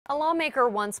A lawmaker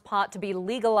wants pot to be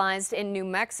legalized in New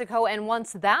Mexico and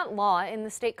wants that law in the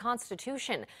state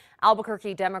constitution.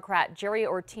 Albuquerque Democrat Jerry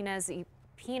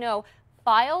Ortiz-Pino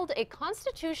filed a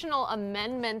constitutional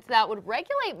amendment that would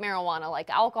regulate marijuana like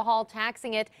alcohol,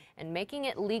 taxing it and making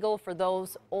it legal for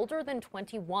those older than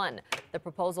 21. The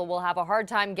proposal will have a hard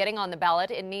time getting on the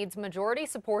ballot. It needs majority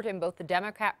support in both the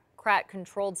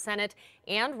Democrat-controlled Senate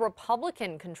and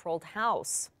Republican-controlled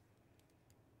House.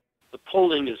 The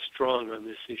polling is strong on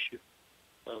this issue.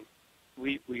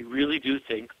 We really do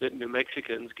think that New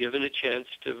Mexicans, given a chance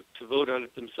to vote on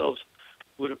it themselves,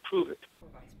 would approve it.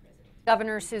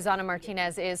 Governor Susana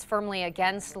Martinez is firmly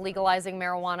against legalizing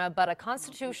marijuana, but a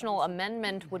constitutional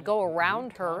amendment would go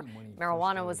around her.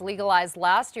 Marijuana was legalized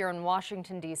last year in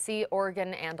Washington, D.C.,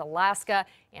 Oregon, and Alaska,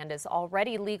 and is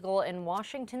already legal in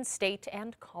Washington State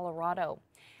and Colorado.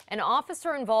 An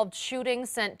officer-involved shooting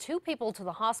sent 2 people to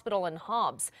the hospital in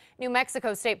Hobbs. New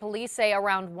Mexico State Police say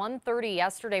around 1:30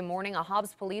 yesterday morning, a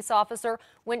Hobbs police officer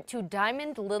went to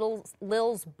Diamond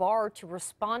Lil's bar to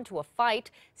respond to a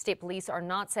fight. State police are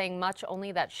not saying much,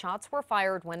 only that shots were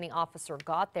fired when the officer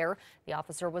got there. The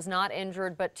officer was not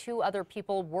injured, but 2 other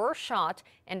people were shot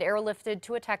and airlifted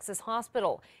to a Texas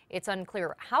hospital. It's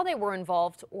unclear how they were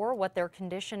involved or what their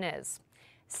condition is.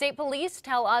 State police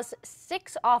tell us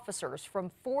 6 officers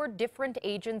from 4 different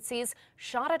agencies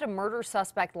shot at a murder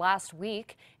suspect last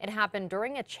week. It happened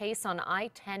during a chase on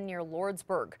I-10 near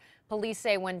Lordsburg. Police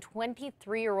say when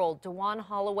 23-year-old Dewan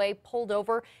Holloway pulled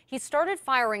over, he started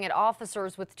firing at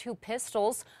officers with 2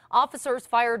 pistols. Officers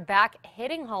fired back,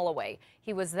 hitting Holloway.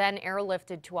 He was then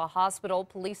airlifted to a hospital.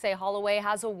 Police say Holloway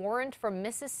has a warrant from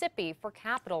Mississippi for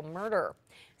capital murder.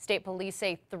 State police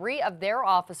say 3 of their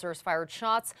officers fired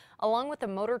shots, along with a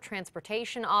motor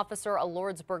transportation officer, a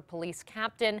Lordsburg police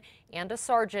captain, and a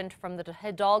sergeant from the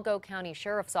Hidalgo County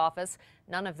Sheriff's Office.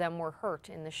 None of them were hurt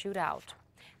in the shootout.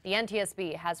 The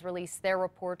NTSB has released their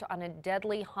report on a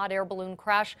deadly hot air balloon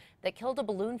crash that killed a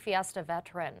Balloon Fiesta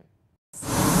veteran.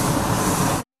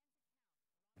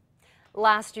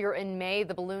 Last year in May,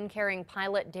 the balloon-carrying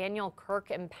pilot Daniel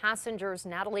Kirk and passengers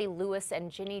Natalie Lewis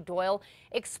and Ginny Doyle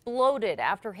exploded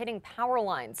after hitting power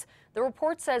lines. The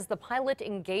report says the pilot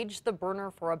engaged the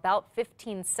burner for about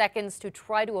 15 seconds to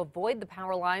try to avoid the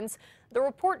power lines. The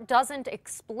report doesn't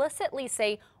explicitly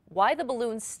say why the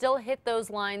balloon still hit those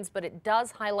lines, but it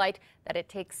does highlight that it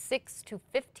takes 6 to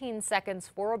 15 seconds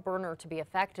for a burner to be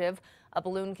effective. A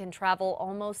balloon can travel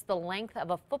almost the length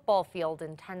of a football field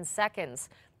in 10 seconds.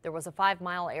 There was a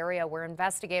 5-mile area where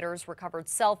investigators recovered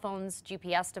cell phones,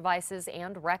 GPS devices,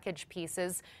 and wreckage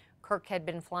pieces. Kirk had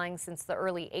been flying since the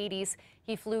early 80s.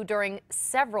 He flew during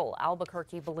several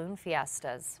Albuquerque balloon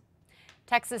fiestas.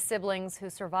 Texas siblings who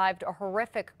survived a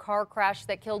horrific car crash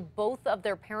that killed both of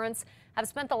their parents have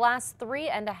spent the last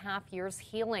 3.5 years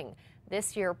healing.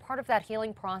 This year, part of that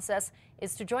healing process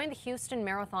is to join the Houston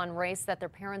Marathon race that their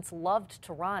parents loved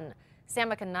to run.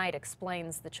 Samika Knight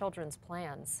explains the children's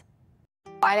plans.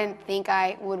 I didn't think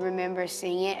I would remember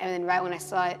seeing it, and then right when I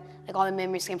saw it, like all the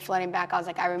memories came flooding back. I was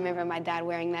like, I remember my dad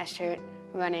wearing that shirt,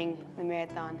 running the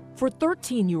marathon. For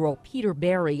 13-year-old Peter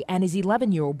Berry and his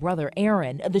 11-year-old brother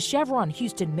Aaron, the Chevron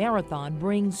Houston Marathon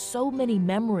brings so many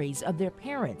memories of their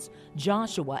parents,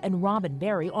 Joshua and Robin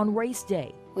Berry, on race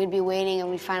day. We'd be waiting and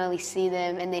we'd finally see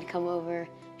them and they'd come over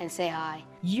and say hi.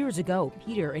 Years ago,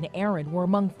 Peter and Aaron were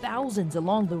among thousands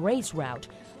along the race route,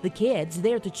 the kids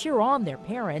there to cheer on their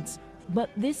parents. But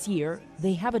this year,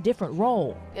 they have a different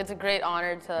role. It's a great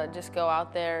honor to just go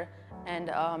out there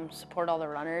and support all the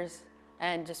runners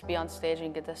and just be on stage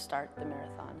and get to start the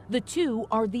marathon. The 2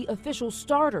 are the official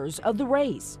starters of the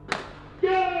race.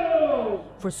 Go!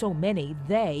 For so many,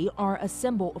 they are a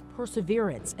symbol of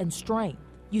perseverance and strength.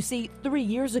 You see, 3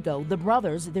 years ago, the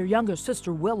brothers, their younger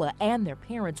sister Willa, and their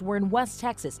parents were in West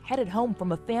Texas, headed home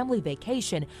from a family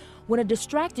vacation, when a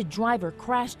distracted driver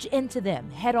crashed into them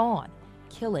head-on,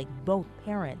 killing both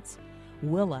parents.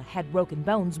 Willa had broken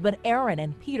bones, but Aaron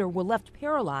and Peter were left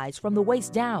paralyzed from the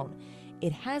waist down.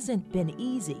 It hasn't been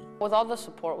easy. With all the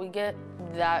support we get,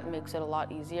 that makes it a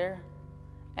lot easier.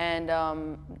 And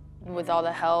with all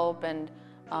the help and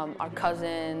our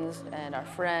cousins and our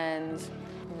friends,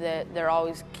 they're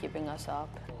always keeping us up.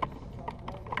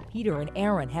 Peter and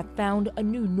Aaron have found a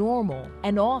new normal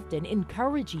and often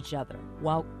encourage each other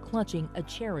while clutching a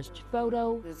cherished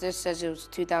photo. This says it was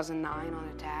 2009 on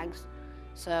the tags.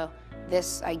 So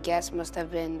this, I guess, must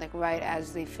have been like right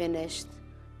as they finished,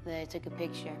 they took a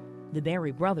picture. The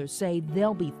Berry brothers say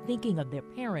they'll be thinking of their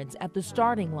parents at the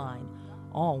starting line,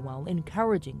 all while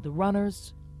encouraging the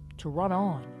runners to run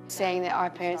on. Saying that our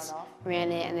parents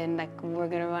ran it and then like we're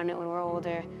gonna run it when we're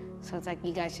older. So it's like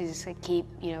you guys should just like, keep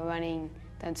running,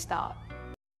 don't stop.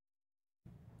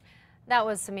 That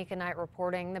was Samika Knight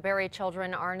reporting. The Berry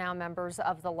children are now members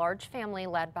of the large family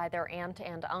led by their aunt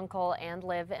and uncle and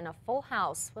live in a full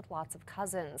house with lots of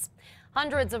cousins.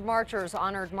 Hundreds of marchers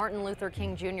honored Martin Luther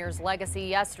King Jr.'s legacy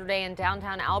yesterday in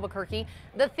downtown Albuquerque.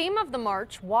 The theme of the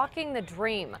march, Walking the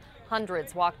Dream.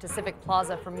 Hundreds walked to Civic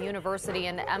Plaza from University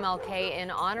and MLK in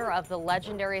honor of the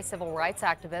legendary civil rights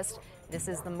activist. This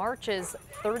is the march's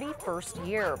 31st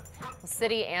year.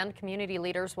 City and community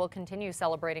leaders will continue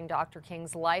celebrating Dr.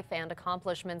 King's life and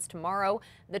accomplishments tomorrow.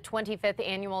 The 25th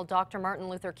annual Dr. Martin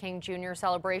Luther King Jr.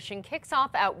 celebration kicks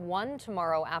off at 1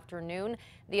 tomorrow afternoon.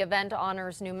 The event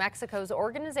honors New Mexico's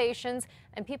organizations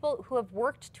and people who have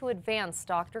worked to advance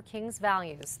Dr. King's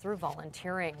values through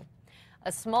volunteering.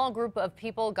 A small group of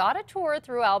people got a tour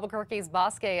through Albuquerque's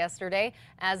Bosque yesterday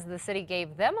as the city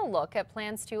gave them a look at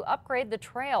plans to upgrade the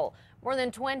trail. More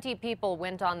than 20 people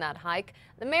went on that hike.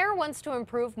 The mayor wants to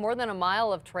improve more than a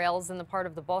mile of trails in the part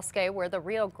of the Bosque where the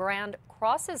Rio Grande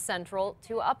crosses Central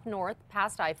to up north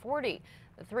past I-40.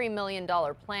 The $3 million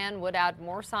plan would add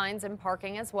more signs and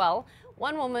parking as well.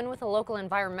 One woman with a local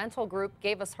environmental group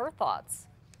gave us her thoughts.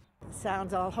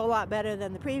 Sounds a whole lot better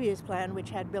than the previous plan, which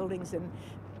had buildings and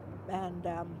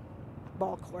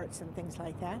ball courts and things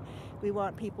like that. We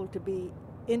want people to be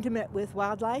intimate with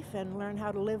wildlife and learn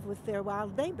how to live with their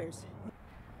wild neighbors.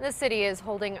 The city is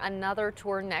holding another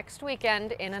tour next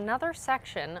weekend in another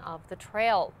section of the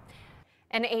trail.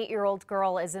 An 8-year-old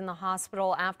girl is in the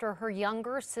hospital after her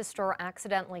younger sister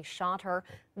accidentally shot her.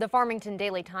 The Farmington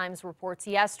Daily Times reports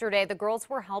yesterday the girls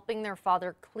were helping their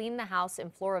father clean the house in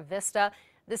Flora Vista.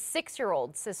 The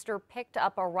 6-year-old sister picked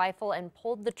up a rifle and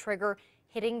pulled the trigger,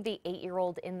 hitting the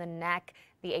 8-year-old in the neck.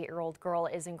 The 8-year-old girl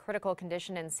is in critical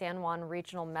condition in San Juan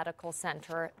Regional Medical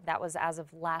Center. That was as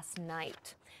of last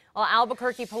night. Well,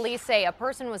 Albuquerque police say a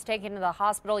person was taken to the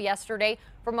hospital yesterday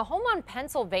from a home on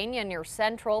Pennsylvania near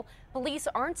Central. Police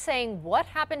aren't saying what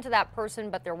happened to that person,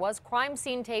 but there was crime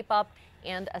scene tape up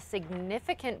and a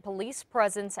significant police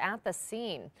presence at the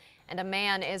scene. And a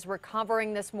man is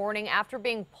recovering this morning after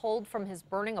being pulled from his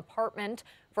burning apartment.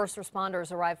 First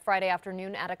responders arrived Friday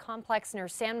afternoon at a complex near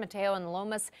San Mateo and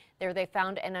Lomas. There they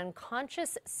found an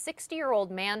unconscious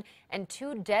 60-year-old man and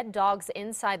 2 dead dogs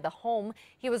inside the home.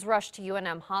 He was rushed to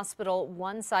UNM Hospital.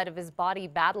 One side of his body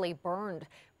badly burned.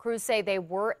 Crews say they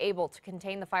were able to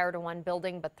contain the fire to one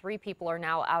building, but 3 people are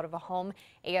now out of a home.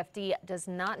 AFD does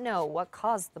not know what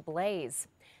caused the blaze.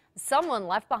 Someone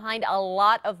left behind a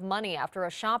lot of money after a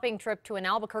shopping trip to an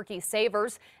Albuquerque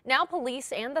Savers. Now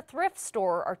police and the thrift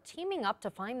store are teaming up to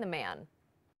find the man.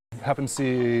 I happened to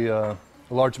see a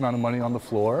large amount of money on the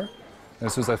floor. And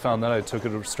as soon as I found that, I took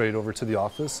it straight over to the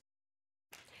office.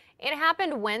 It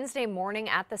happened Wednesday morning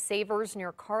at the Savers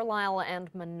near Carlisle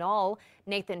and Manal.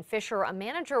 Nathan Fisher, a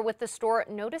manager with the store,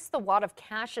 noticed the wad of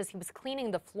cash as he was cleaning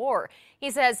the floor.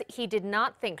 He says he did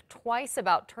not think twice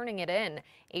about turning it in.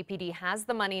 APD has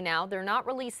the money now. They're not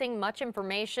releasing much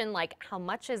information like how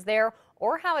much is there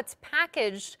or how it's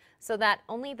packaged so that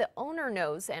only the owner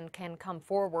knows and can come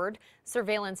forward.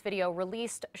 Surveillance video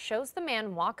released shows the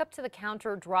man walk up to the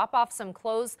counter, drop off some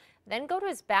clothes, then go to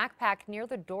his backpack near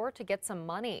the door to get some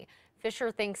money.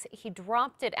 Fisher thinks he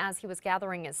dropped it as he was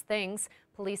gathering his things.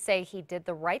 Police say he did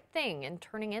the right thing in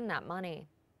turning in that money.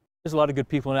 There's a lot of good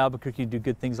people in Albuquerque who do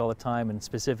good things all the time, and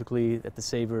specifically at the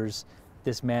Savers,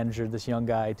 this manager, this young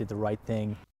guy, did the right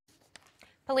thing.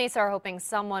 Police are hoping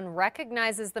someone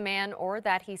recognizes the man or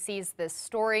that he sees this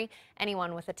story.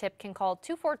 Anyone with a tip can call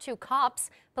 242-COPS.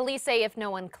 Police say if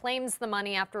no one claims the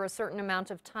money after a certain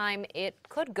amount of time, it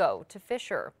could go to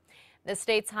Fisher. The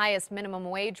state's highest minimum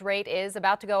wage rate is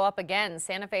about to go up again.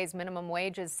 Santa Fe's minimum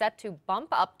wage is set to bump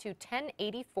up to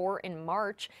 $10.84 in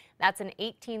March. That's an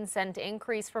 18-cent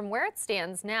increase from where it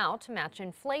stands now to match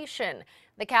inflation.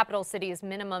 The capital city's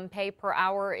minimum pay per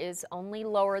hour is only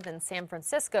lower than San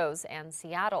Francisco's and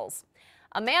Seattle's.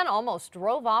 A man almost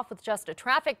drove off with just a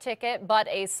traffic ticket, but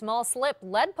a small slip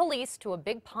led police to a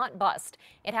big pot bust.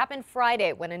 It happened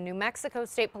Friday when a New Mexico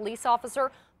State police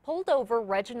officer pulled over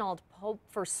Reginald Pope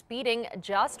for speeding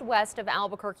just west of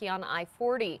Albuquerque on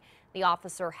I-40. The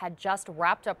officer had just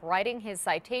wrapped up writing his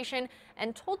citation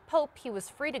and told Pope he was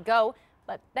free to go,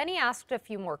 but then he asked a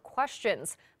few more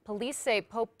questions. Police say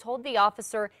Pope told the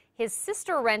officer his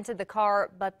sister rented the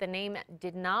car, but the name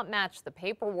did not match the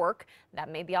paperwork. That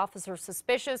made the officer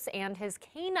suspicious, and his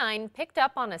canine picked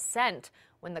up on a scent.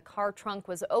 When the car trunk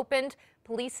was opened,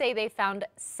 police say they found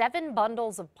 7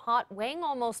 bundles of pot weighing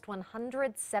almost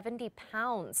 170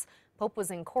 pounds. Pope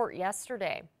was in court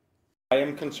yesterday. I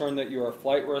am concerned that you are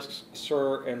flight risks,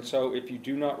 sir, and so if you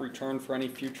do not return for any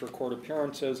future court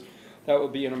appearances, that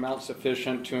would be an amount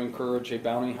sufficient to encourage a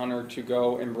bounty hunter to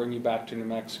go and bring you back to New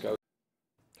Mexico.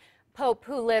 Pope,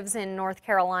 who lives in North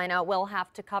Carolina, will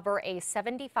have to cover a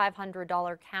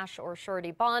 $7,500 cash or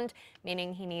surety bond,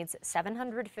 meaning he needs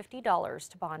 $750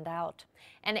 to bond out.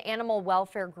 An animal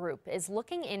welfare group is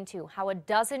looking into how a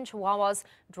dozen Chihuahuas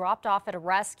dropped off at a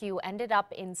rescue ended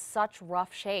up in such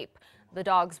rough shape. The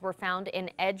dogs were found in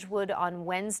Edgewood on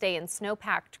Wednesday in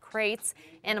snow-packed crates.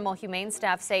 Animal Humane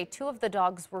staff say 2 of the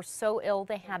dogs were so ill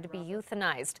they had to be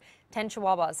euthanized. 10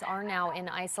 Chihuahuas are now in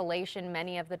isolation.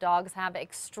 Many of the dogs have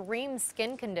extreme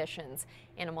skin conditions.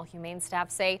 Animal Humane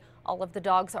staff say all of the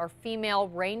dogs are female,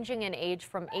 ranging in age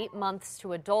from 8 months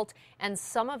to adult, and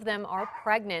some of them are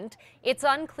pregnant. It's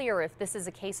unclear if this is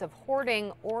a case of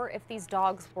hoarding or if these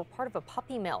dogs were part of a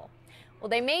puppy mill. Well,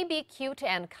 they may be cute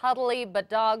and cuddly, but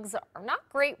dogs are not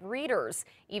great readers.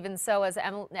 Even so, as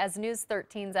News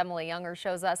 13's Emily Younger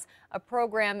shows us, a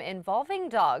program involving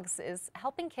dogs is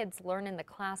helping kids learn in the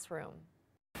classroom.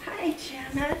 Hi,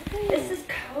 Jenna. This is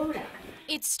Coda.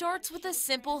 It starts with a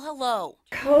simple hello.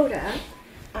 Coda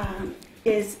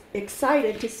is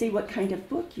excited to see what kind of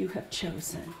book you have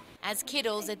chosen. As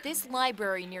kiddos at this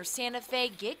library near Santa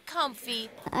Fe get comfy,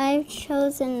 I've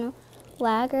chosen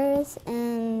Waggers,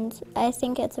 and I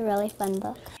think it's a really fun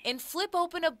book. And flip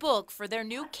open a book for their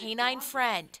new canine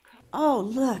friend. Oh,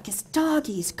 look, it's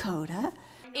doggies, Coda.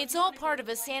 It's all part of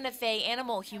a Santa Fe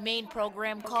Animal Humane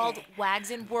program called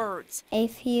Wags and Words. A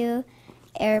few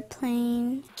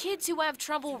airplanes. Kids who have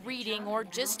trouble reading or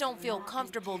just don't feel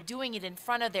comfortable doing it in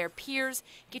front of their peers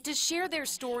get to share their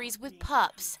stories with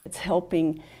pups. It's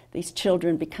helping these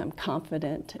children become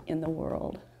confident in the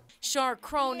world. Char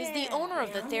Crone is the owner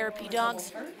of the therapy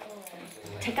dogs.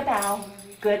 Take a bow.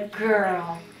 Good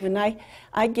girl. When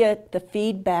I get the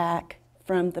feedback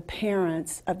from the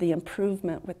parents of the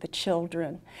improvement with the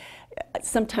children,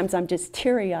 sometimes I'm just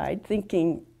teary-eyed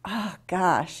thinking, oh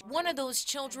gosh. One of those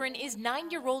children is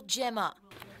 9-year-old Gemma.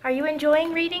 Are you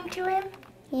enjoying reading to him?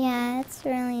 Yeah, it's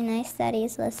really nice that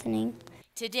he's listening.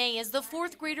 Today, as the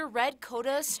 4th grader read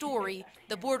Coda a story,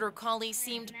 the border collie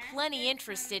seemed plenty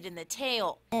interested in the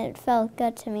tale. It felt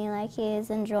good to me, like he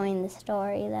was enjoying the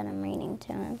story that I'm reading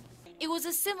to him. It was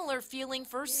a similar feeling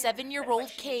for 7-year-old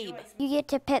Cabe. You get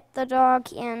to pet the dog,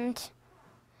 and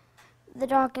the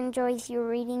dog enjoys you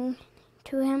reading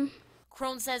to him.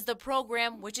 Crone says the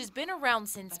program, which has been around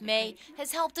since May,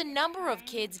 has helped a number of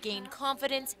kids gain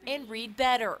confidence and read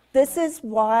better. This is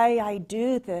why I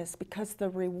do this, because the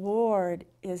reward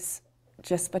is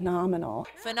just phenomenal.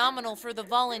 Phenomenal for the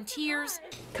volunteers,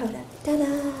 Coda,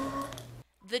 ta-da!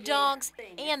 the dogs,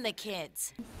 and the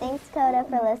kids. Thanks, Coda,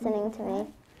 for listening to me.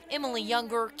 Emily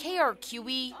Younger,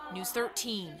 KRQE, News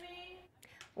 13.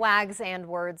 Wags and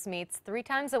Words meets 3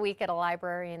 times a week at a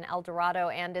library in El Dorado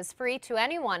and is free to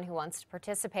anyone who wants to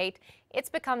participate. It's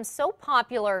become so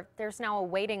popular, there's now a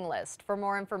waiting list. For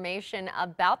more information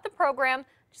about the program,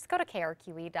 just go to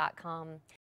krqe.com.